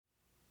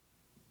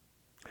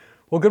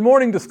Well, good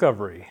morning,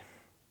 Discovery.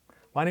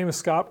 My name is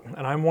Scott,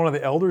 and I'm one of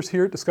the elders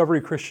here at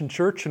Discovery Christian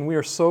Church, and we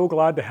are so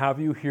glad to have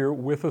you here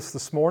with us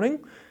this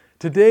morning.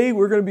 Today,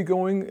 we're going to be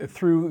going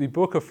through the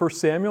book of 1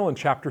 Samuel in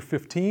chapter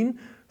 15.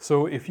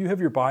 So if you have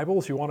your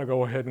Bibles, you want to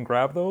go ahead and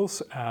grab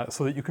those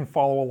so that you can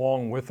follow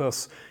along with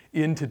us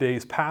in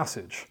today's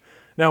passage.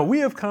 Now, we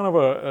have kind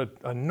of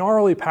a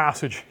gnarly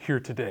passage here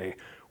today,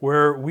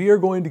 where we are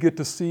going to get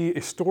to see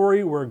a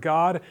story where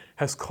God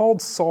has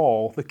called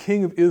Saul, the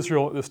king of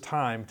Israel at this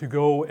time, to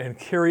go and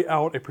carry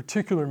out a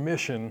particular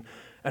mission.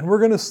 And we're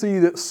going to see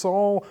that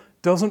Saul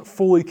doesn't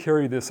fully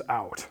carry this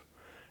out.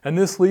 And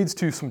this leads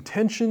to some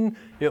tension.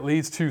 It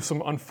leads to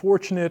some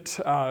unfortunate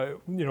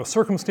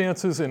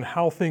circumstances in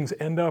how things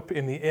end up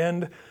in the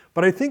end.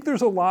 But I think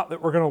there's a lot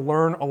that we're going to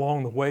learn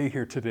along the way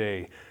here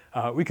today.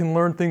 We can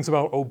learn things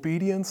about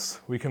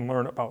obedience. We can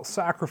learn about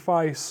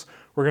sacrifice.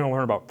 We're going to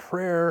learn about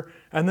prayer,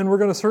 and then we're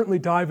going to certainly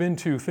dive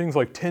into things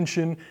like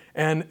tension,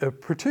 and a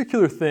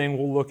particular thing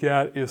we'll look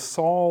at is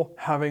Saul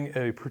having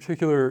a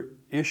particular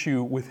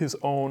issue with his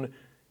own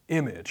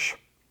image.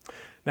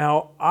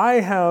 Now, I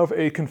have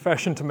a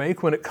confession to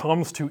make when it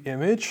comes to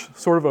image,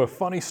 sort of a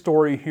funny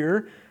story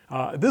here.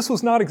 This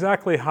was not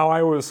exactly how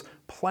I was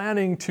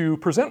planning to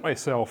present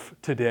myself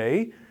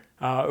today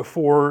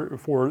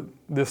for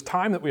this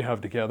time that we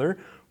have together.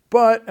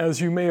 But as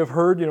you may have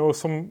heard,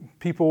 some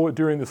people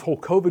during this whole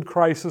COVID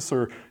crisis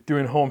are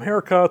doing home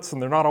haircuts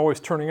and they're not always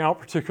turning out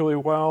particularly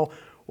well.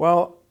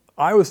 Well,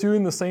 I was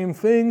doing the same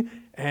thing,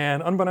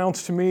 and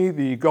unbeknownst to me,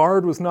 the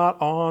guard was not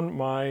on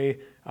my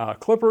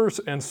clippers,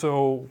 and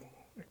so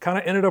kind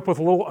of ended up with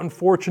a little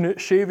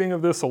unfortunate shaving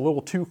of this a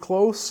little too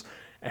close.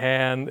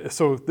 And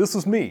so this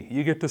is me.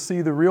 You get to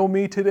see the real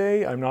me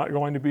today. I'm not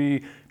going to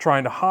be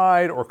trying to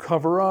hide or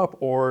cover up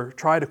or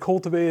try to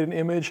cultivate an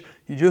image.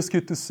 You just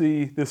get to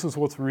see this is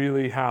what's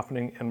really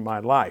happening in my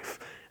life.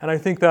 And I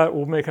think that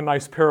will make a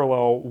nice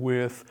parallel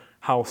with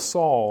how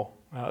Saul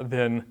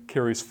then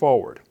carries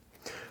forward.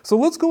 So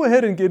let's go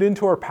ahead and get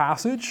into our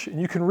passage.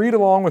 And you can read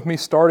along with me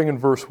starting in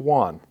verse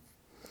 1.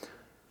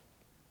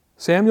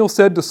 Samuel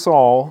said to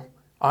Saul,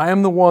 "I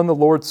am the one the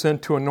Lord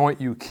sent to anoint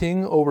you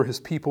king over his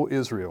people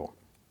Israel.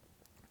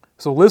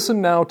 So listen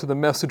now to the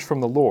message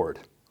from the Lord.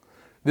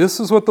 This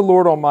is what the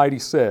Lord Almighty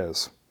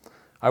says.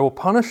 I will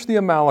punish the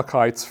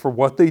Amalekites for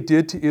what they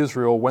did to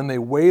Israel when they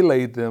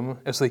waylaid them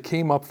as they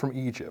came up from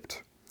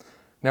Egypt.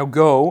 Now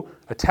go,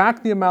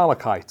 attack the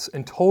Amalekites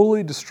and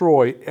totally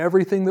destroy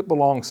everything that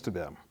belongs to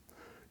them.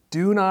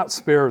 Do not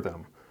spare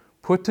them.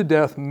 Put to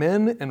death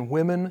men and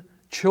women,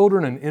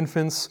 children and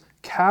infants,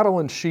 cattle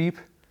and sheep,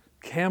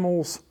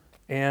 camels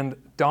and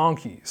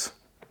donkeys."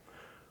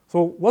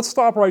 So let's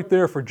stop right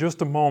there for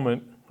just a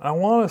moment. I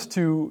want us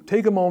to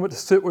take a moment to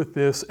sit with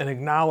this and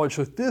acknowledge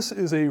that this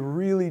is a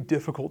really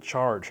difficult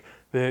charge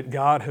that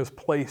God has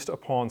placed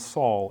upon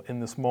Saul in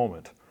this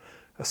moment,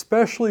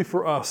 especially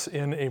for us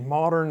in a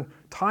modern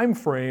time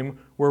frame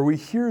where we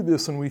hear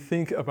this and we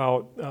think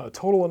about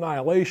total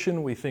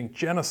annihilation, we think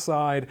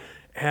genocide,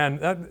 and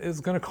that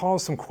is going to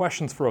cause some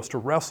questions for us to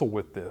wrestle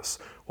with this.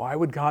 Why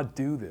would God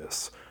do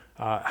this?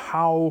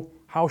 How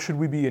should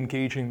we be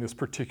engaging this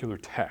particular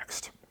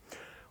text?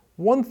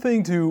 One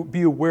thing to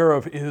be aware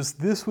of is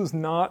this was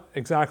not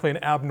exactly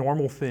an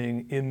abnormal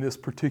thing in this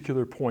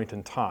particular point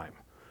in time.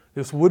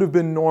 This would have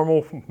been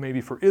normal maybe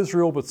for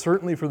Israel, but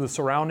certainly for the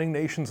surrounding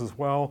nations as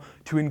well,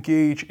 to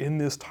engage in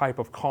this type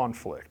of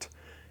conflict.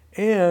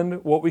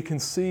 And what we can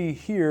see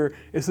here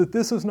is that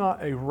this is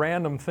not a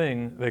random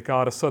thing that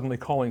God is suddenly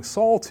calling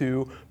Saul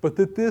to, but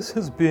that this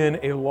has been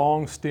a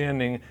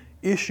long-standing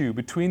issue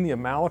between the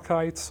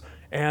Amalekites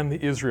and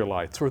the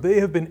Israelites, where they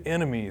have been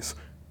enemies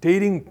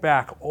dating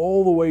back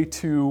all the way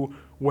to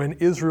when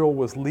Israel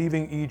was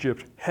leaving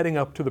Egypt, heading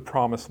up to the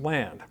Promised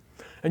Land.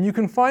 And you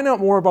can find out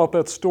more about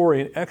that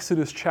story in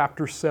Exodus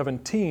chapter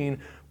 17,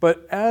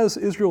 but as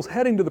Israel's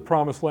heading to the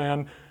Promised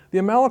Land, the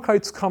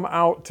Amalekites come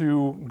out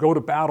to go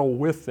to battle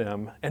with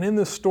them. And in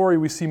this story,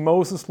 we see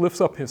Moses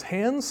lifts up his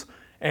hands,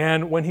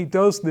 and when he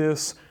does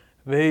this,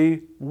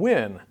 they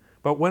win.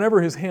 But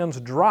whenever his hands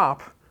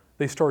drop,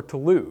 they start to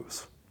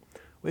lose.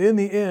 In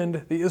the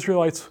end, the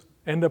Israelites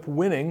end up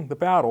winning the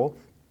battle.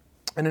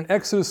 And in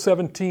Exodus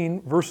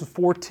 17, verses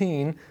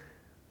 14,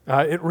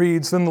 it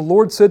reads, "Then the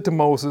Lord said to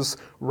Moses,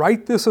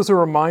 'Write this as a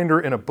reminder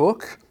in a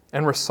book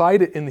and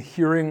recite it in the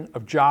hearing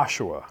of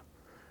Joshua.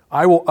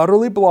 I will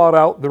utterly blot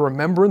out the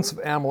remembrance of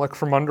Amalek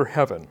from under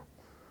heaven.'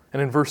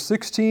 And in verse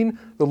 16,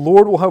 'The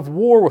Lord will have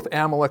war with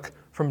Amalek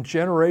from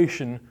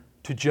generation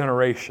to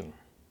generation.'"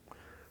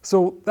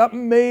 So that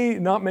may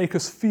not make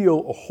us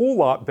feel a whole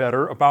lot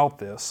better about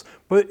this,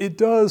 but it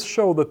does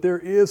show that there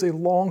is a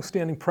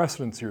long-standing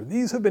precedence here.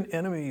 These have been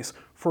enemies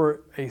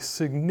for a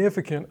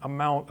significant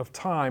amount of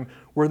time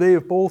where they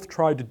have both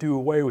tried to do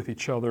away with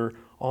each other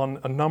on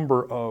a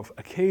number of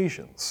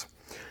occasions.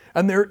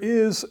 And there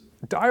is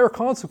dire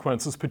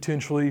consequences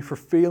potentially for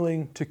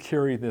failing to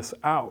carry this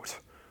out.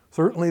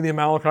 Certainly the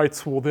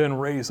Amalekites will then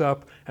raise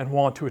up and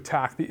want to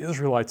attack the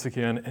Israelites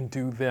again and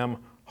do them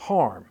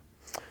harm.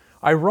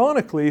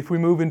 Ironically, if we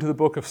move into the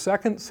book of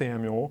 2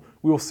 Samuel,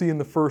 we will see in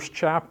the first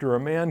chapter a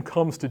man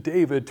comes to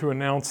David to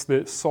announce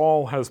that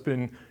Saul has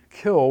been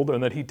killed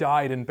and that he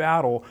died in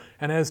battle.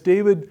 And as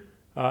David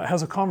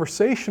has a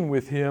conversation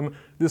with him,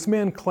 this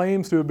man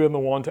claims to have been the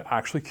one to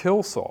actually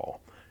kill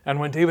Saul. And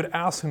when David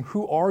asks him,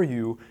 "Who are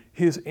you?"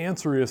 his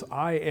answer is,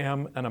 "I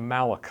am an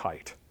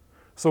Amalekite."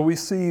 So we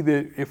see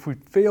that if we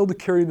failed to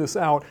carry this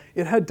out,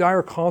 it had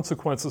dire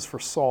consequences for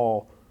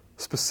Saul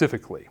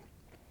specifically.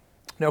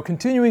 Now,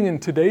 continuing in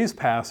today's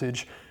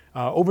passage,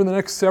 over the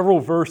next several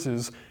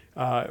verses,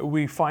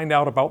 we find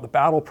out about the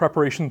battle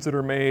preparations that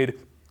are made.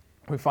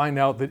 We find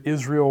out that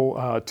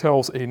Israel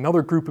tells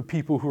another group of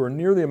people who are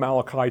near the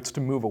Amalekites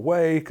to move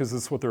away because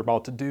this is what they're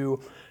about to do,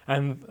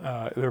 and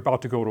they're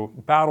about to go to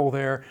battle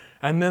there,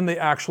 and then they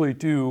actually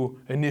do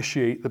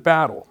initiate the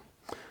battle.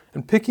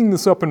 And picking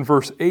this up in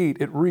verse 8,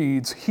 it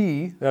reads,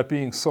 "He," that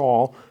being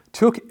Saul,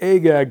 "took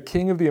Agag,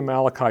 king of the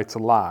Amalekites,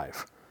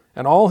 alive,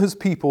 and all his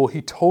people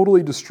he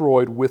totally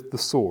destroyed with the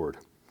sword.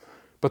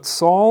 But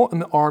Saul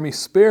and the army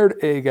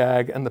spared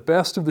Agag and the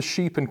best of the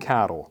sheep and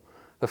cattle,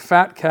 the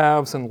fat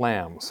calves and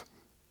lambs,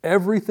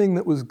 everything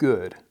that was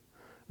good.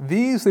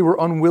 These they were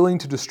unwilling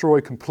to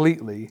destroy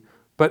completely,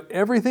 but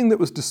everything that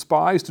was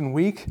despised and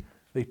weak,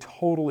 they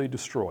totally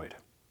destroyed."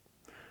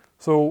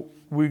 So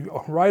we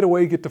right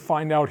away get to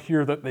find out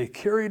here that they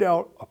carried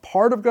out a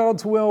part of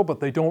God's will, but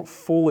they don't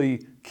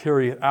fully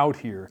carry it out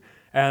here.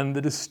 And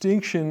the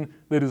distinction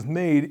that is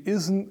made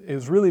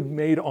is really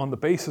made on the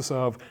basis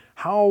of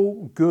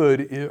how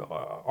good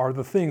are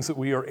the things that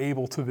we are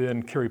able to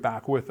then carry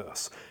back with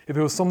us. If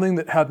it was something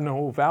that had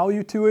no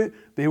value to it,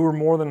 they were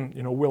more than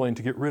willing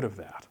to get rid of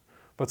that.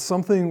 But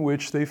something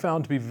which they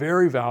found to be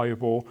very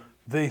valuable,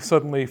 they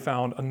suddenly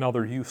found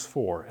another use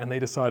for, and they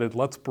decided,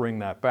 let's bring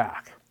that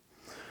back.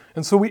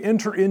 And so we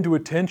enter into a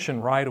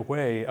tension right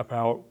away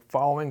about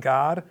following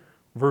God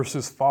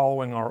versus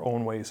following our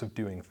own ways of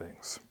doing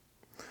things.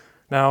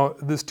 Now,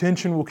 this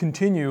tension will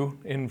continue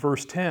in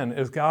verse 10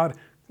 as God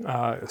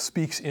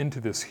speaks into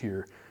this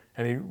here.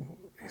 And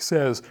he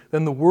says,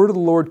 "Then the word of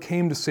the Lord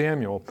came to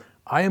Samuel,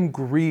 I am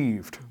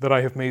grieved that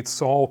I have made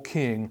Saul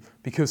king,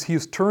 because he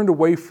has turned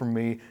away from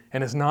me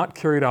and has not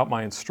carried out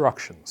my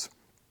instructions."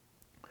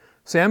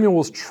 Samuel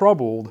was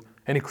troubled,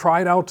 and he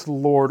cried out to the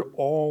Lord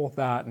all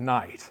that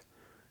night.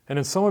 And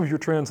in some of your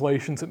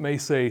translations, it may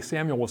say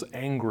Samuel was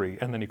angry,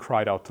 and then he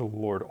cried out to the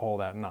Lord all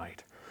that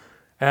night.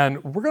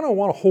 And we're going to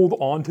want to hold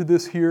on to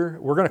this here.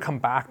 We're going to come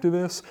back to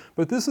this.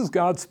 But this is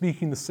God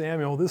speaking to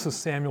Samuel. This is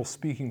Samuel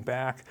speaking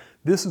back.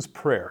 This is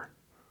prayer.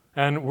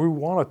 And we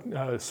want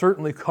to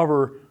certainly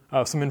cover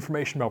some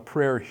information about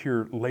prayer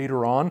here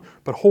later on.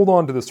 But hold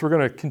on to this. We're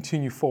going to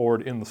continue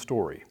forward in the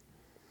story.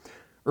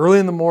 Early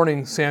in the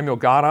morning, Samuel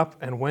got up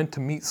and went to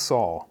meet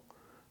Saul.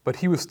 But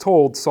he was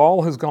told,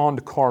 "Saul has gone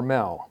to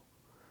Carmel.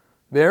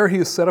 There he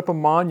has set up a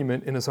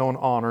monument in his own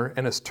honor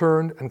and has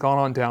turned and gone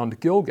on down to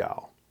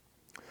Gilgal."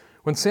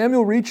 When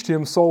Samuel reached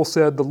him, Saul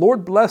said, "The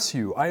Lord bless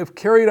you. I have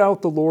carried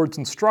out the Lord's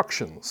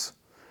instructions."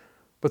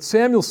 But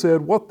Samuel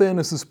said, "What then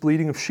is this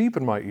bleating of sheep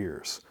in my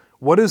ears?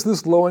 What is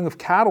this lowing of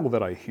cattle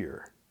that I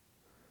hear?"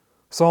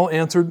 Saul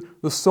answered,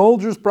 "The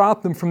soldiers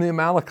brought them from the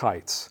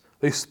Amalekites.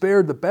 They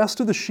spared the best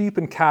of the sheep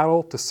and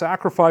cattle to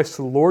sacrifice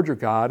to the Lord your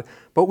God,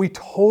 but we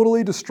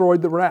totally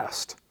destroyed the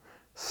rest."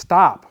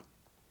 "Stop,"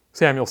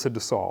 Samuel said to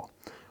Saul.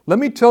 "Let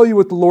me tell you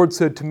what the Lord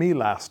said to me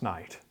last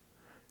night."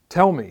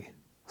 "Tell me,"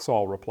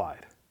 Saul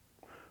replied.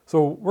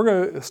 So we're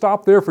going to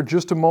stop there for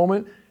just a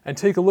moment and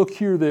take a look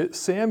here that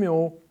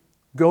Samuel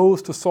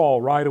goes to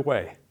Saul right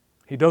away.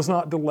 He does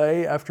not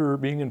delay after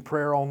being in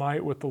prayer all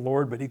night with the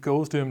Lord, but he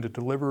goes to him to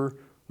deliver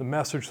the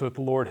message that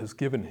the Lord has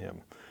given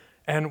him.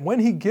 And when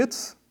he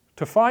gets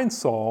to find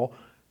Saul,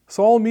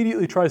 Saul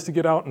immediately tries to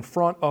get out in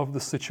front of the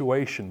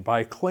situation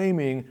by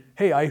claiming,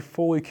 "Hey, I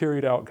fully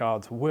carried out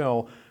God's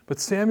will." But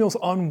Samuel's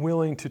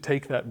unwilling to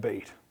take that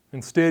bait.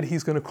 Instead,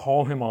 he's going to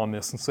call him on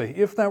this and say,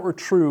 if that were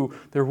true,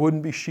 there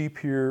wouldn't be sheep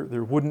here,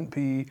 there wouldn't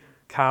be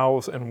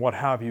cows and what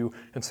have you.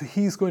 And so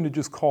he's going to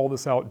just call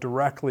this out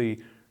directly,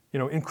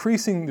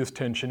 increasing this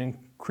tension,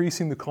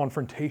 increasing the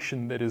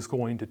confrontation that is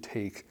going to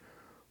take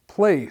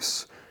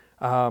place.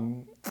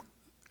 And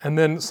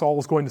then Saul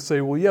is going to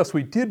say, well, yes,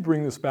 we did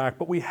bring this back,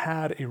 but we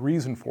had a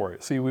reason for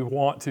it. See, we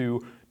want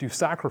to do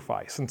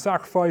sacrifice, and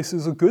sacrifice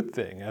is a good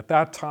thing. At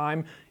that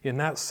time, in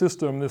that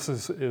system, this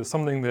is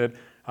something that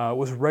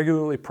was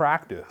regularly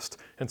practiced.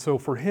 And so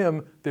for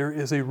him, there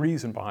is a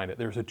reason behind it.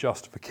 There's a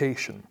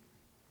justification.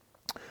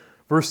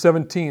 Verse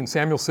 17,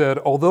 Samuel said,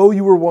 "Although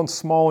you were once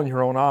small in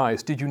your own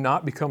eyes, did you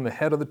not become the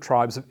head of the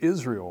tribes of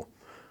Israel?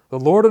 The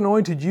Lord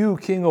anointed you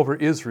king over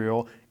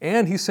Israel,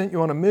 and he sent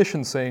you on a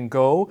mission saying,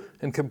 'Go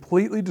and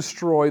completely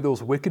destroy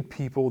those wicked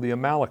people, the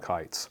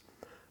Amalekites.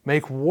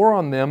 Make war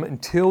on them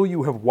until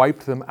you have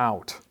wiped them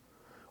out.'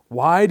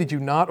 Why did you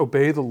not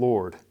obey the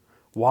Lord?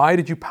 Why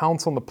did you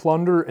pounce on the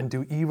plunder and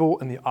do evil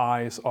in the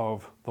eyes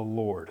of the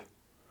Lord?"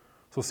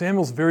 So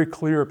Samuel's very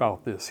clear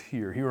about this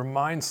here. He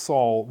reminds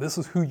Saul, this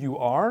is who you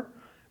are.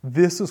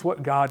 This is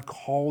what God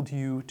called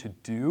you to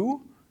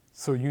do.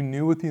 so you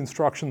knew what the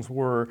instructions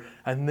were,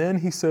 and then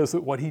he says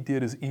that what he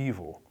did is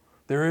evil.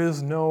 There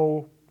is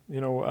no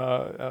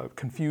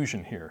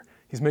confusion here.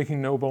 He's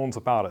making no bones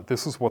about it.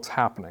 This is what's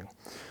happening.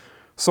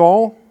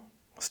 Saul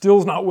still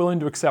is not willing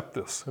to accept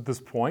this at this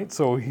point,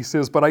 so he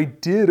says, "But I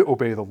did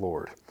obey the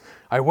Lord.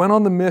 I went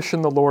on the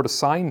mission the Lord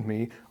assigned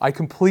me. I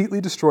completely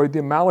destroyed the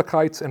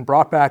Amalekites and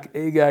brought back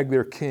Agag,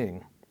 their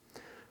king.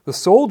 The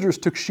soldiers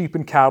took sheep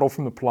and cattle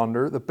from the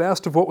plunder, the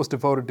best of what was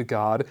devoted to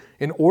God,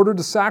 in order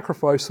to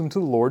sacrifice them to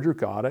the Lord your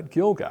God at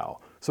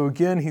Gilgal." So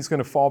again, he's going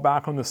to fall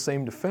back on the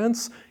same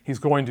defense. He's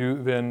going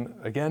to then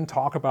again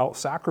talk about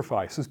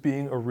sacrifice as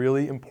being a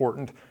really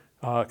important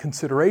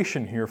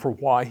consideration here for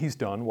why he's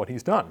done what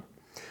he's done.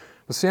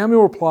 But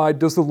Samuel replied,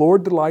 "Does the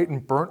Lord delight in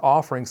burnt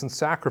offerings and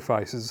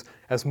sacrifices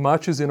as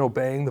much as in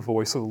obeying the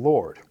voice of the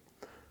Lord?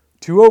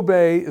 To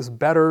obey is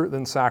better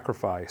than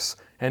sacrifice,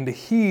 and to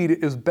heed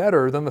is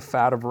better than the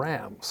fat of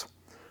rams.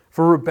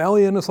 For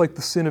rebellion is like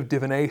the sin of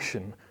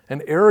divination,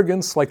 and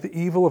arrogance like the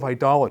evil of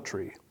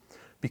idolatry.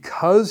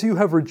 Because you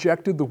have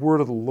rejected the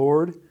word of the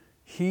Lord,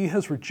 he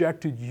has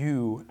rejected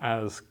you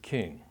as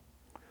king."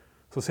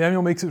 So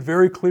Samuel makes it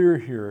very clear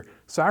here.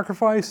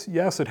 Sacrifice,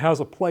 yes, it has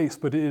a place,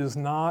 but it is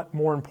not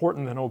more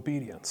important than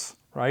obedience,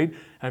 right?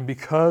 And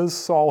because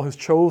Saul has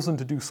chosen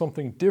to do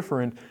something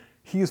different,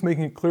 he is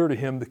making it clear to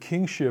him the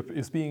kingship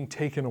is being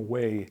taken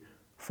away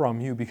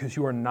from you because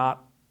you are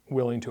not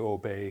willing to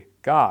obey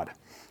God.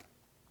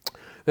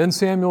 Then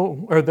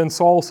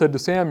Saul said to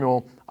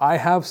Samuel, "I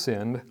have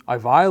sinned. I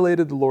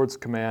violated the Lord's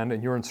command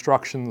and your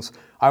instructions.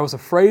 I was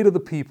afraid of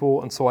the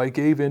people, and so I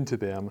gave in to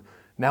them.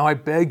 Now I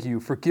beg you,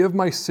 forgive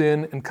my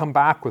sin and come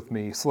back with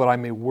me so that I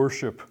may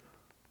worship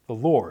the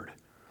Lord."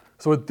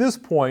 So at this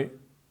point,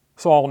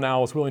 Saul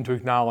now is willing to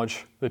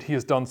acknowledge that he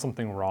has done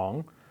something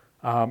wrong.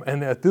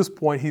 And at this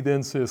point, he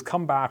then says,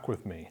 "Come back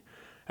with me."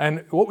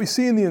 And what we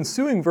see in the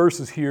ensuing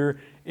verses here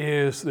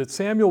is that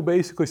Samuel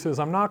basically says,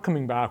 "I'm not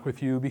coming back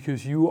with you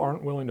because you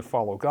aren't willing to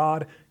follow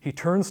God." He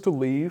turns to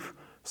leave.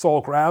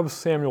 Saul grabs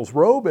Samuel's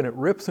robe and it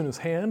rips in his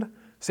hand.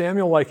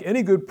 Samuel, like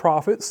any good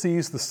prophet,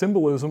 sees the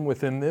symbolism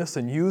within this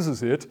and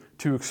uses it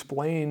to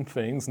explain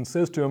things and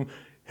says to him,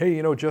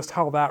 "Hey, just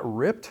how that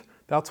ripped,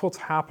 that's what's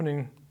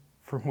happening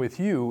with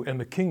you and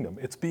the kingdom.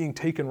 It's being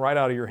taken right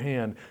out of your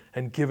hand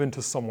and given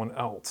to someone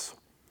else."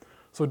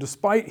 So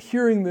despite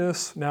hearing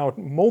this now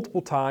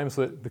multiple times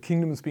that the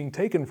kingdom is being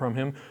taken from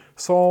him,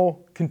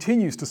 Saul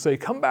continues to say,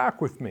 "Come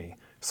back with me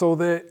so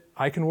that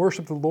I can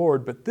worship the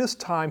Lord." But this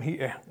time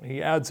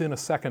he adds in a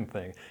second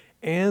thing,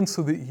 "and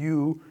so that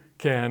you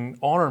can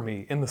honor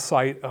me in the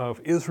sight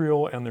of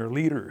Israel and their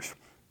leaders."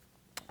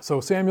 So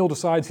Samuel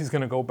decides he's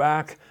going to go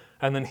back,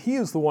 and then he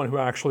is the one who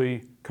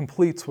actually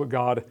completes what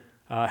God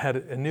had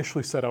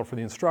initially set out for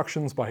the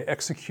instructions by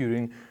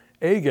executing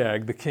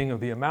Agag, the king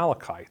of the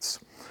Amalekites.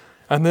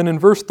 And then in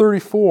verse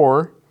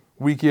 34,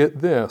 we get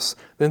this.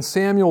 "Then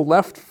Samuel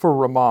left for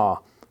Ramah,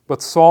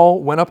 but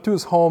Saul went up to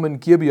his home in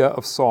Gibeah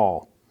of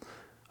Saul.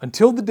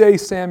 Until the day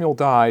Samuel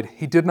died,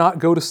 he did not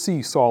go to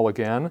see Saul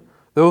again,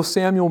 though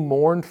Samuel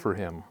mourned for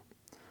him.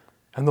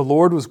 And the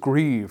Lord was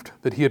grieved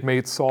that he had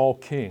made Saul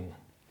king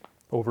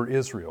over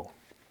Israel."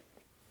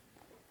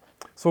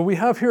 So we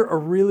have here a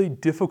really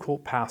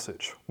difficult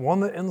passage,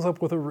 one that ends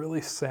up with a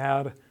really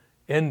sad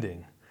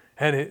ending.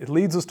 And it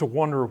leads us to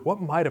wonder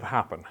what might have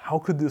happened. How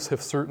could this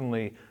have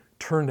certainly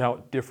turned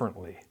out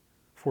differently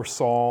for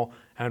Saul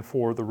and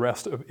for the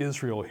rest of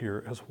Israel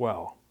here as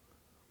well?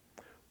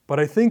 But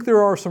I think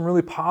there are some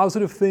really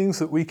positive things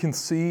that we can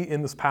see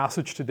in this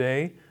passage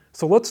today.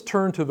 So let's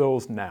turn to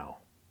those now.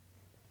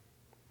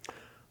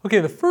 Okay,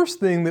 the first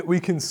thing that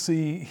we can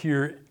see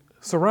here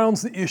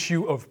surrounds the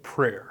issue of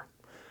prayer.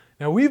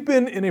 Now, we've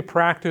been in a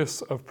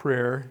practice of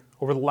prayer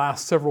over the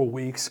last several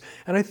weeks,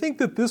 and I think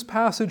that this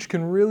passage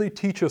can really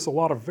teach us a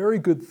lot of very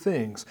good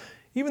things,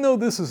 even though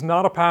this is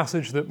not a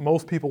passage that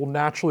most people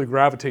naturally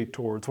gravitate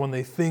towards when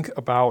they think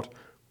about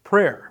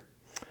prayer.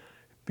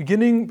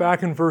 Beginning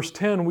back in verse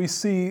 10, we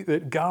see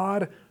that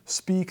God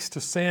speaks to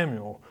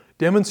Samuel,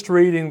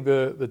 demonstrating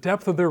the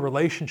depth of their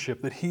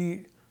relationship, that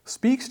he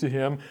speaks to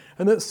him,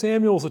 and that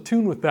Samuel's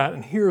attuned with that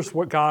and hears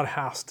what God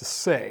has to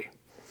say.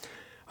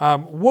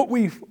 What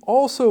we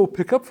also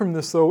pick up from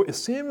this, though, is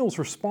Samuel's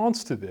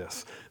response to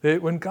this.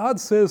 That when God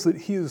says that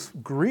he is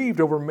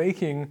grieved over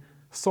making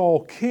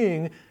Saul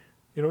king,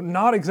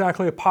 not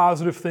exactly a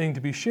positive thing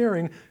to be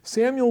sharing,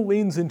 Samuel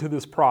leans into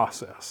this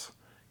process.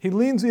 He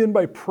leans in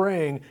by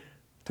praying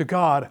to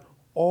God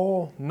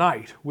all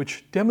night,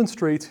 which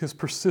demonstrates his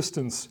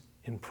persistence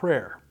in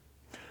prayer.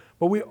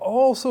 But we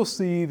also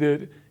see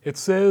that it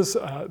says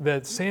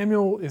that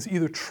Samuel is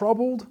either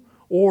troubled,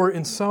 or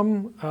in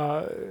some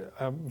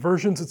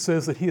versions it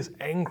says that he is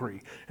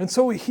angry. And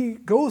so he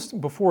goes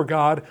before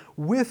God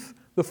with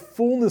the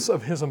fullness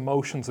of his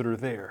emotions that are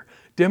there,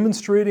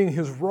 demonstrating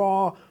his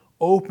raw,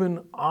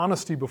 open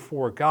honesty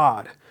before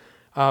God,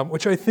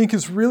 which I think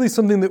is really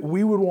something that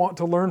we would want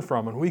to learn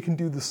from, and we can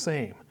do the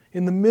same.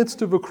 In the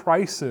midst of a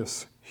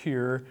crisis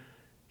here,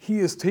 he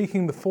is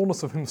taking the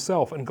fullness of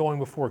himself and going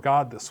before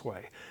God this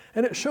way.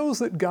 And it shows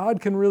that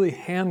God can really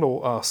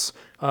handle us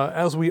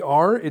as we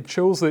are. It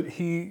shows that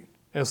he,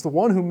 as the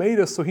one who made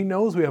us, so he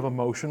knows we have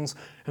emotions,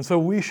 and so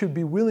we should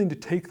be willing to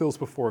take those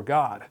before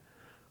God.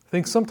 I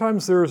think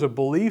sometimes there is a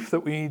belief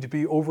that we need to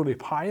be overly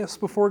pious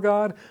before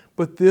God,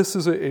 but this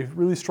is a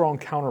really strong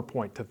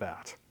counterpoint to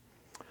that.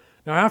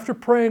 Now, after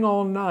praying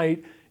all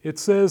night, it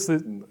says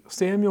that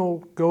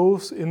Samuel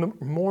goes in the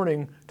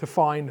morning to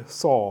find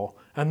Saul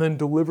and then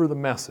deliver the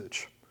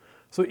message.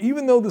 So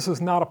even though this is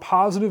not a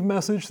positive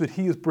message that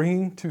he is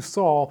bringing to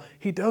Saul,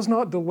 he does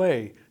not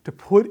delay to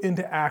put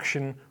into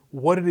action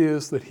what it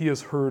is that he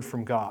has heard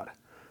from God.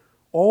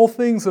 All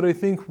things that I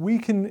think we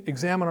can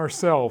examine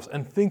ourselves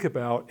and think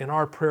about in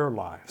our prayer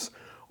lives.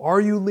 Are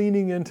you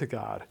leaning into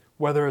God,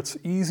 whether it's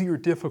easy or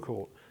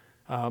difficult?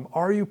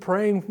 Are you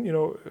praying,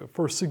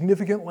 for a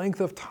significant length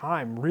of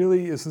time?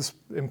 Really, is this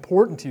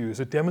important to you? Is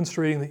it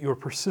demonstrating that you are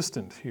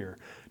persistent here?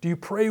 Do you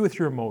pray with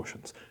your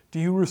emotions? Do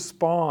you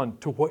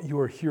respond to what you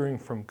are hearing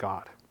from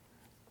God?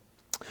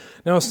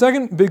 Now, a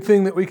second big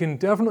thing that we can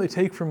definitely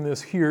take from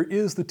this here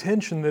is the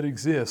tension that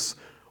exists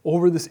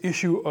over this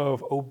issue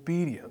of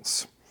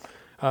obedience.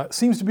 It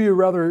seems to be a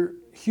rather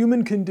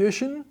human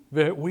condition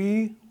that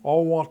we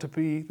all want to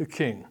be the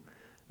king.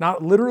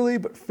 Not literally,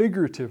 but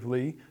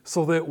figuratively,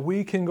 so that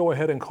we can go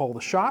ahead and call the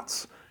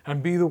shots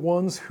and be the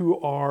ones who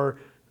are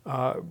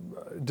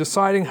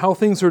deciding how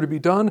things are to be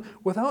done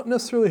without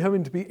necessarily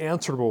having to be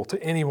answerable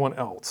to anyone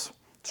else.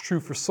 It's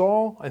true for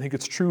Saul. I think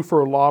it's true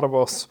for a lot of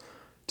us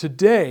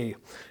today.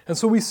 And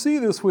so we see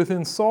this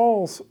within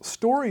Saul's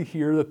story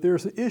here, that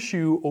there's an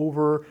issue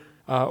over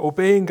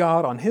obeying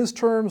God on his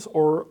terms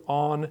or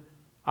on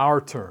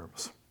our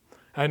terms.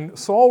 And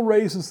Saul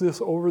raises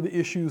this over the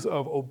issues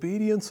of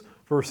obedience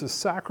versus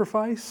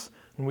sacrifice.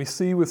 And we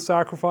see with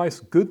sacrifice,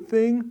 good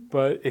thing,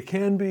 but it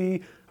can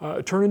be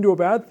turn into a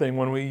bad thing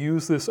when we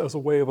use this as a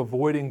way of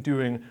avoiding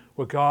doing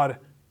what God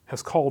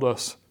has called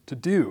us to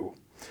do.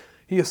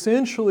 He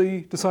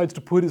essentially decides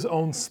to put his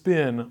own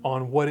spin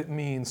on what it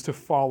means to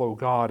follow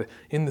God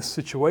in this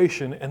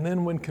situation. And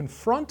then when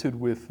confronted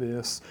with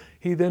this,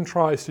 he then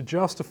tries to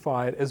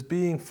justify it as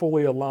being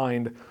fully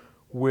aligned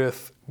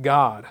with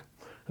God.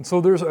 And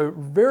so there's a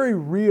very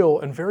real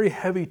and very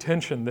heavy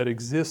tension that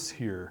exists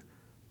here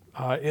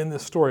in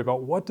this story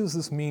about what does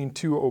this mean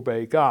to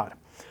obey God.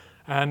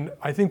 And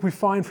I think we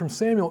find from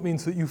Samuel it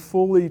means that you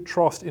fully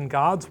trust in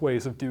God's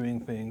ways of doing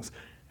things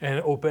and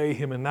obey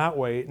him in that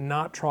way,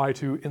 not try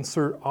to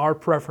insert our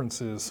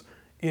preferences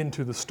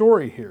into the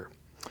story here.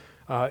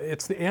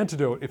 It's the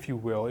antidote, if you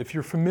will. If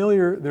you're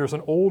familiar, there's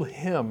an old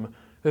hymn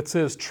that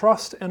says,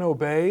 "Trust and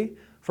obey,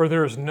 for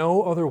there is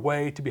no other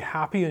way to be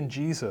happy in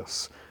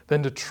Jesus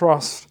than to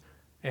trust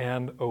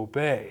and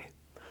obey."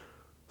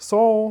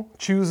 Saul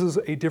chooses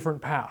a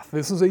different path.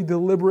 This is a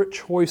deliberate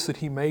choice that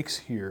he makes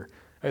here.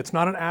 It's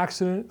not an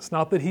accident. It's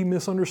not that he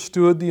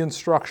misunderstood the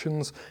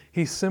instructions.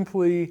 He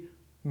simply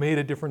made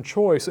a different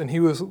choice, and he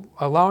was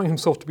allowing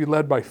himself to be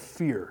led by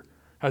fear.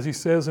 As he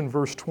says in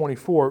verse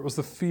 24, it was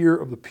the fear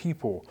of the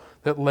people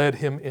that led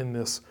him in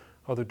this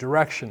other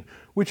direction,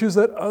 which is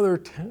that other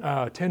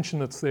tension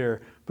that's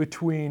there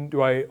between,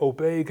 do I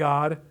obey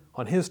God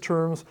on his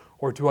terms,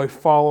 or do I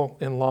follow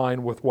in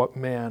line with what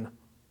man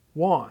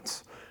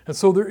wants? And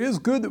so there is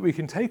good that we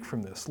can take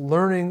from this,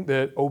 learning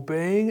that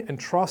obeying and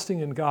trusting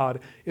in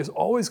God is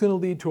always going to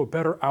lead to a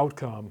better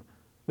outcome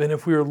than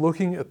if we are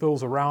looking at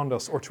those around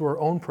us or to our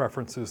own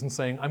preferences and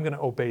saying, I'm going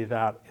to obey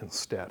that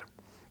instead.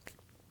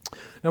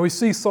 Now we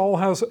see Saul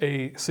has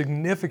a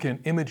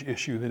significant image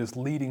issue that is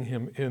leading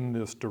him in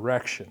this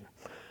direction.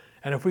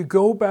 And if we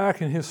go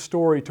back in his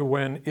story to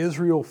when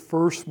Israel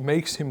first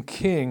makes him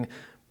king,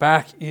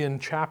 back in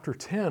chapter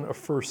 10 of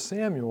 1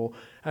 Samuel,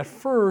 at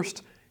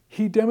first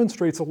he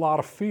demonstrates a lot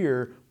of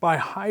fear by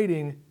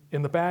hiding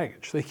in the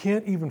baggage. They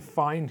can't even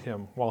find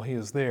him while he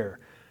is there.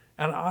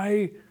 And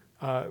I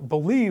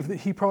believe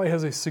that he probably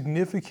has a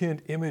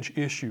significant image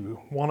issue,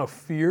 one of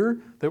fear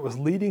that was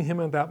leading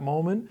him at that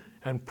moment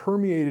and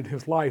permeated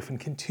his life and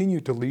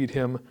continued to lead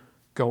him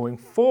going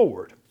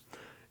forward.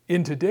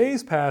 In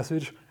today's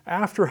passage,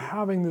 after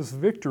having this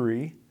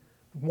victory,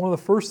 one of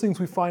the first things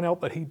we find out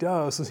that he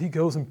does is he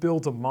goes and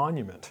builds a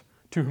monument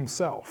to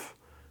himself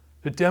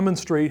to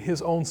demonstrate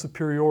his own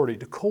superiority,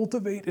 to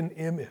cultivate an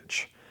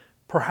image,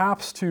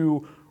 perhaps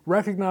to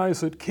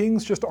recognize that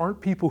kings just aren't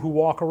people who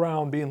walk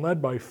around being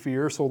led by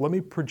fear, so let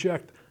me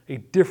project a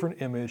different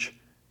image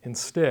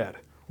instead,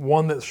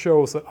 one that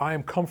shows that I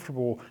am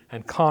comfortable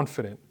and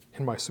confident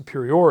in my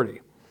superiority.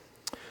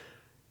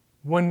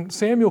 When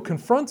Samuel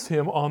confronts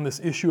him on this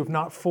issue of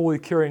not fully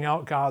carrying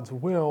out God's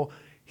will,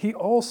 he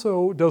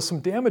also does some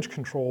damage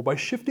control by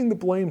shifting the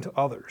blame to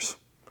others.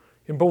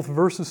 In both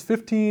verses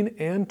 15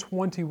 and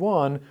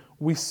 21,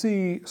 we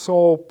see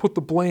Saul put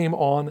the blame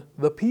on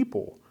the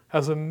people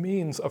as a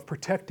means of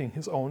protecting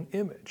his own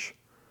image.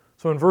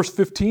 So in verse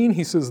 15,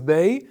 he says,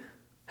 "They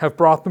have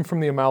brought them from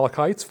the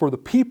Amalekites, for the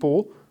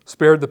people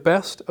spared the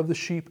best of the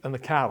sheep and the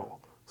cattle."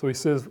 So he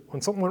says,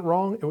 when something went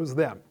wrong, it was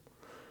them.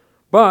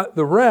 "But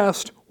the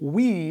rest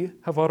we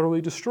have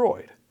utterly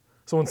destroyed.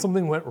 So when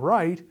something went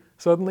right,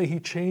 suddenly he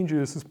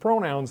changes his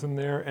pronouns in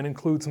there and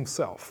includes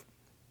himself.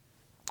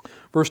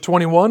 Verse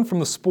 21, from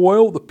the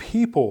spoil, the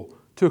people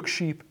took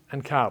sheep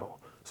and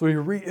cattle. So he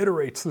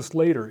reiterates this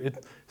later.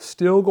 It's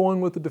still going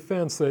with the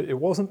defense that it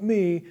wasn't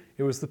me,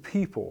 it was the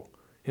people.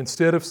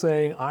 Instead of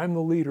saying, I'm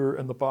the leader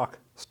and the buck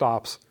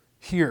stops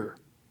here.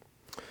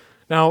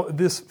 Now,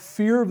 this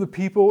fear of the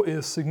people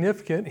is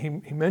significant.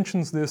 He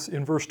mentions this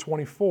in verse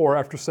 24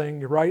 after saying,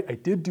 you're right, I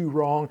did do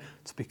wrong.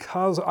 It's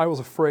because I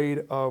was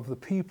afraid of the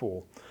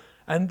people.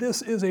 And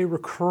this is a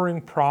recurring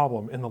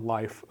problem in the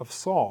life of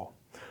Saul.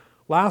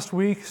 Last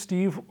week,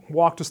 Steve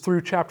walked us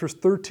through chapters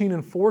 13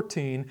 and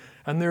 14,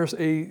 and there's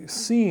a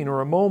scene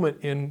or a moment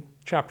in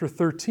chapter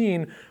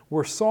 13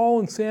 where Saul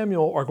and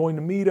Samuel are going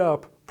to meet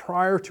up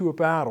prior to a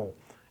battle.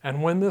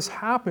 And when this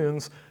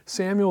happens,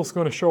 Samuel's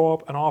going to show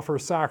up and offer a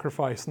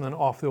sacrifice, and then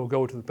off they'll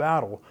go to the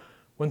battle.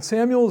 When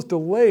Samuel is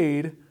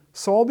delayed,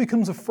 Saul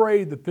becomes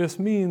afraid that this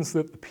means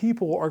that the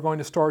people are going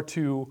to start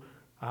to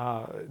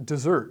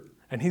desert,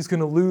 and he's going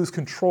to lose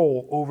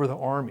control over the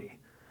army.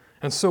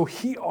 And so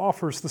he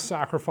offers the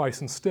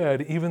sacrifice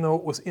instead, even though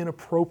it was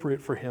inappropriate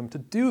for him to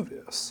do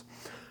this.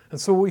 And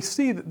so we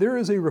see that there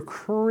is a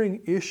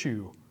recurring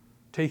issue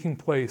taking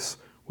place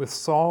with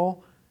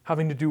Saul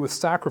having to do with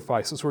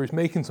sacrifices, where he's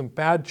making some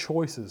bad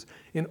choices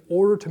in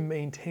order to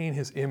maintain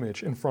his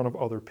image in front of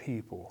other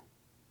people.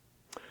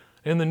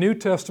 In the New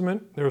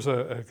Testament, there's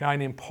a guy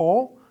named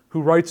Paul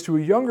who writes to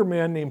a younger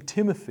man named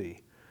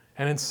Timothy.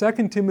 And in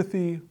 2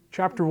 Timothy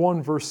chapter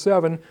 1, verse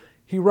 7,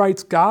 he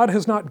writes, God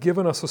has not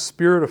given us a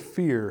spirit of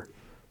fear,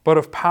 but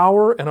of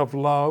power and of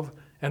love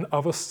and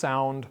of a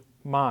sound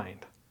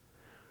mind.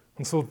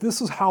 And so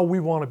this is how we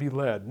want to be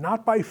led,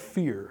 not by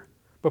fear,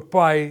 but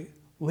by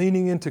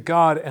leaning into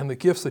God and the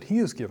gifts that he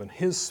has given,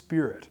 his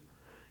Spirit.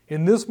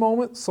 In this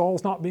moment,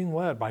 Saul's not being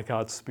led by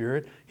God's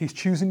Spirit. He's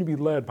choosing to be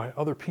led by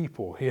other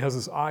people. He has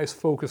his eyes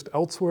focused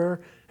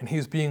elsewhere, and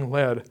he's being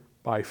led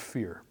by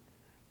fear.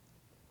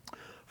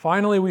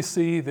 Finally, we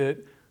see that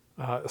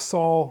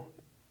Saul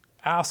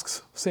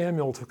asks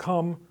Samuel to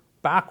come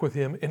back with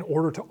him in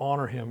order to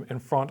honor him in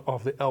front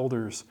of the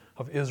elders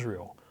of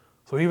Israel.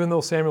 So even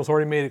though Samuel's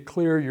already made it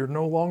clear you're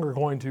no longer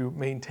going to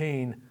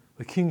maintain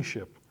the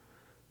kingship,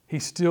 he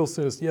still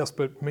says, yes,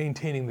 but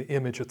maintaining the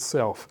image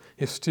itself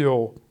is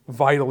still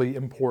vitally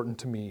important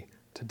to me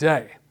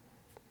today.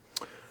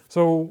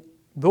 So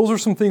those are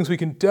some things we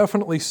can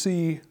definitely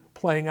see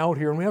playing out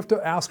here, and we have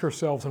to ask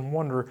ourselves and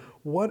wonder,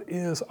 what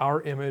is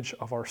our image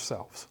of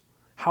ourselves?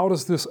 How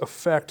does this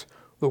affect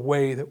the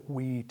way that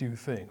we do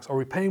things? Are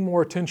we paying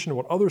more attention to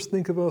what others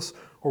think of us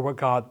or what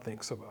God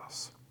thinks of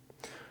us?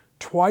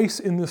 Twice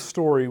in this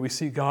story, we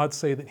see God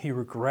say that he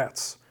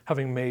regrets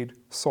having made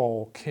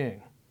Saul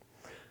king.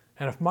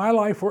 And if my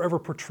life were ever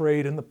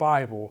portrayed in the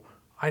Bible,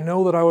 I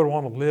know that I would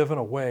want to live in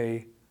a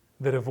way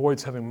that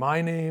avoids having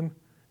my name,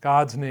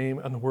 God's name,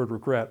 and the word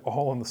regret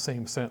all in the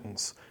same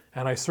sentence.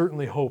 And I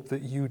certainly hope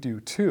that you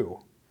do too.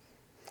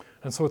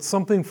 And so it's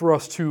something for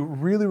us to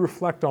really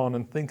reflect on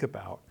and think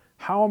about.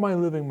 How am I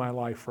living my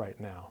life right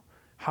now?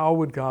 How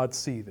would God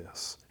see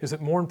this? Is it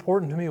more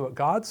important to me what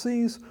God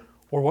sees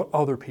or what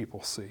other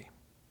people see?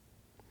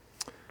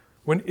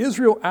 When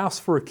Israel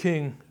asked for a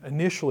king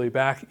initially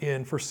back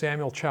in 1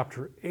 Samuel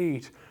chapter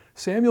 8,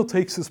 Samuel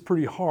takes this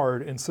pretty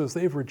hard and says,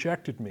 they've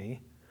rejected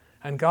me.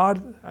 And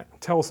God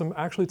tells them,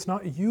 actually, it's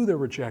not you they're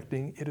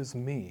rejecting, it is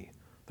me.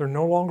 They're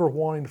no longer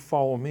wanting to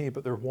follow me,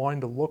 but they're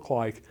wanting to look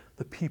like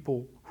the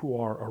people who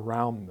are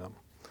around them.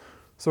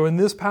 So in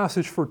this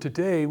passage for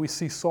today, we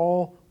see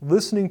Saul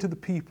listening to the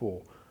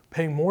people,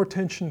 paying more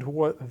attention to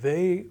what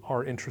they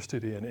are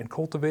interested in, and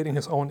cultivating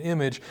his own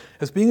image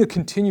as being a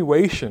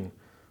continuation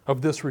of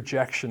this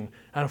rejection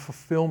and a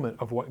fulfillment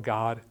of what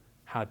God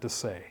had to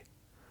say.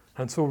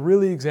 And so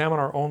really examine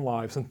our own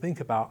lives and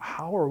think about,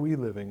 how are we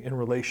living in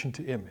relation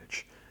to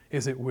image?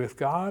 Is it with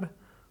God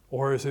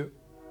or is it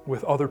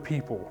with other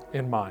people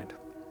in mind?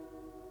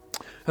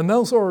 And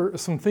those are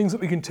some things that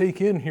we can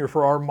take in here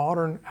for our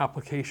modern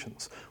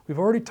applications. We've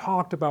already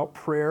talked about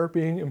prayer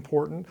being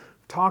important,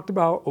 talked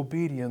about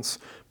obedience,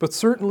 but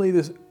certainly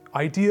this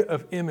idea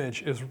of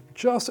image is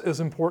just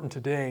as important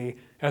today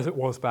as it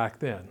was back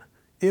then.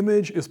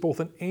 Image is both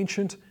an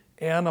ancient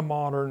and a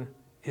modern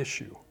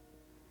issue.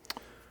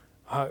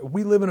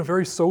 We live in a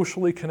very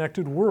socially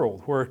connected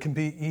world where it can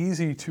be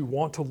easy to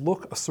want to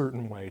look a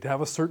certain way, to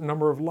have a certain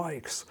number of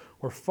likes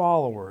or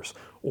followers,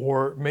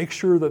 or make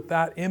sure that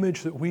that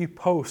image that we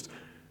post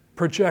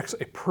projects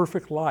a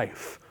perfect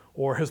life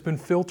or has been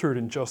filtered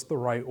in just the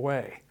right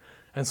way.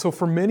 And so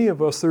for many of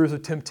us, there is a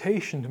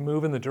temptation to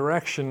move in the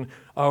direction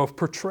of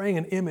portraying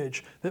an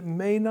image that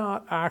may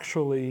not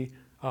actually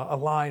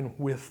align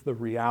with the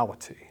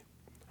reality.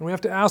 And we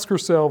have to ask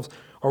ourselves,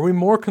 are we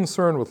more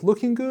concerned with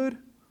looking good,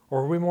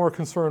 or are we more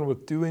concerned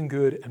with doing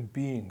good and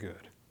being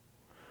good?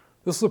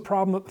 This is a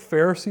problem that the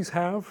Pharisees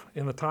have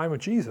in the time of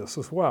Jesus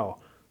as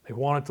well. They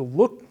wanted to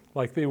look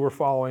like they were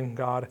following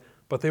God,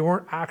 but they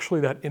weren't actually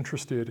that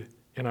interested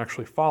in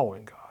actually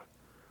following God.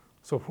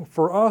 So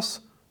for us,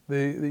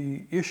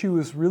 the issue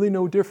is really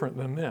no different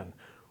than then.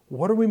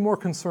 What are we more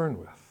concerned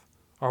with?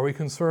 Are we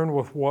concerned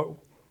with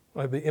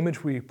the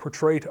image we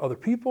portray to other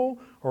people,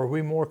 or are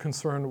we more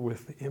concerned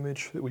with the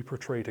image that we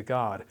portray to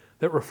God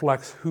that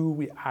reflects who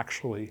we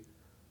actually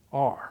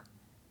are?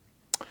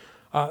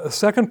 The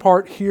second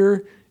part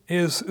here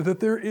is that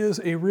there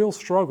is a real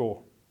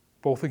struggle,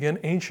 both again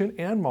ancient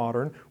and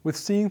modern, with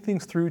seeing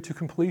things through to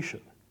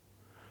completion.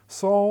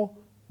 Saul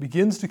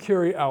begins to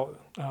carry out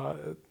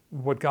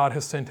what God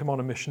has sent him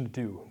on a mission to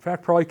do. In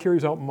fact, probably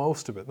carries out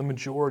most of it, the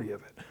majority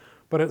of it.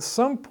 But at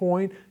some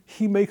point,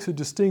 he makes a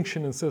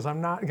distinction and says, I'm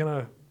not going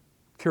to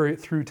carry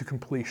it through to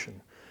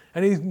completion.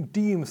 And he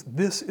deems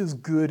this is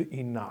good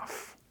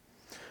enough.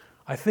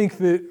 I think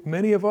that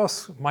many of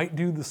us might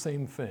do the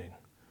same thing.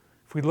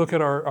 If we look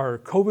at our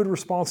COVID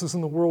responses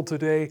in the world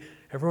today,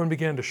 everyone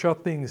began to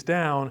shut things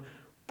down.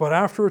 But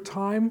after a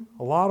time,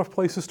 a lot of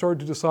places started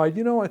to decide,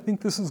 I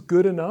think this is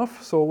good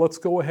enough, so let's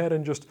go ahead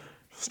and just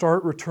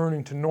start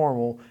returning to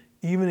normal,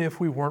 even if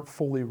we weren't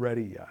fully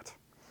ready yet.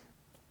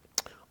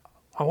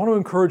 I want to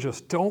encourage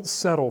us, don't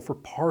settle for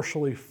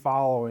partially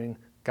following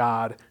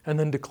God and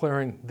then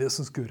declaring this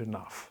is good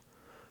enough.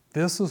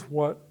 This is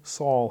what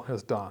Saul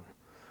has done.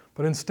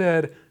 But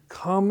instead,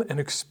 come and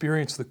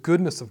experience the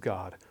goodness of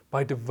God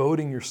by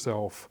devoting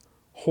yourself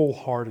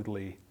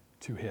wholeheartedly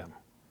to Him.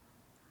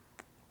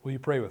 Will you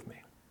pray with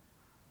me?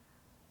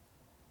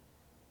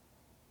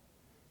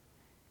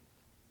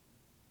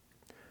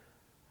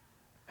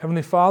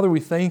 Heavenly Father, we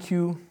thank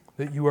you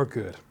that you are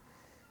good.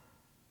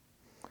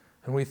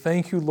 And we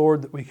thank you,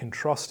 Lord, that we can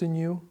trust in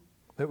you,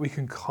 that we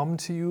can come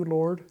to you,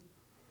 Lord,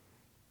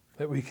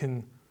 that we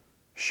can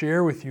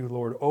share with you,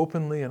 Lord,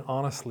 openly and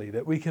honestly,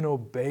 that we can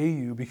obey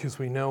you because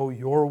we know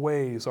your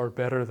ways are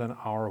better than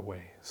our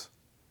ways.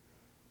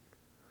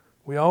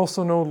 We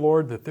also know,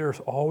 Lord, that there's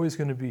always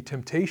going to be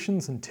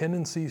temptations and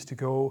tendencies to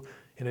go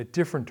in a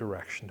different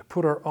direction, to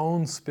put our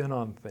own spin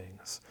on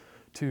things,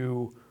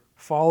 to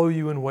follow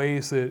you in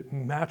ways that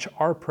match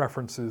our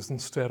preferences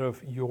instead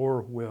of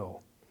your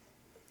will.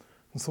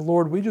 And so,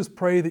 Lord, we just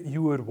pray that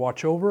you would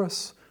watch over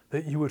us,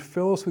 that you would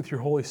fill us with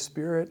your Holy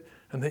Spirit,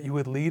 and that you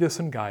would lead us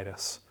and guide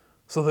us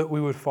so that we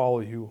would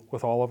follow you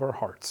with all of our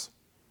hearts.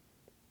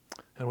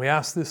 And we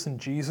ask this in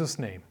Jesus'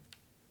 name.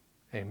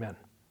 Amen.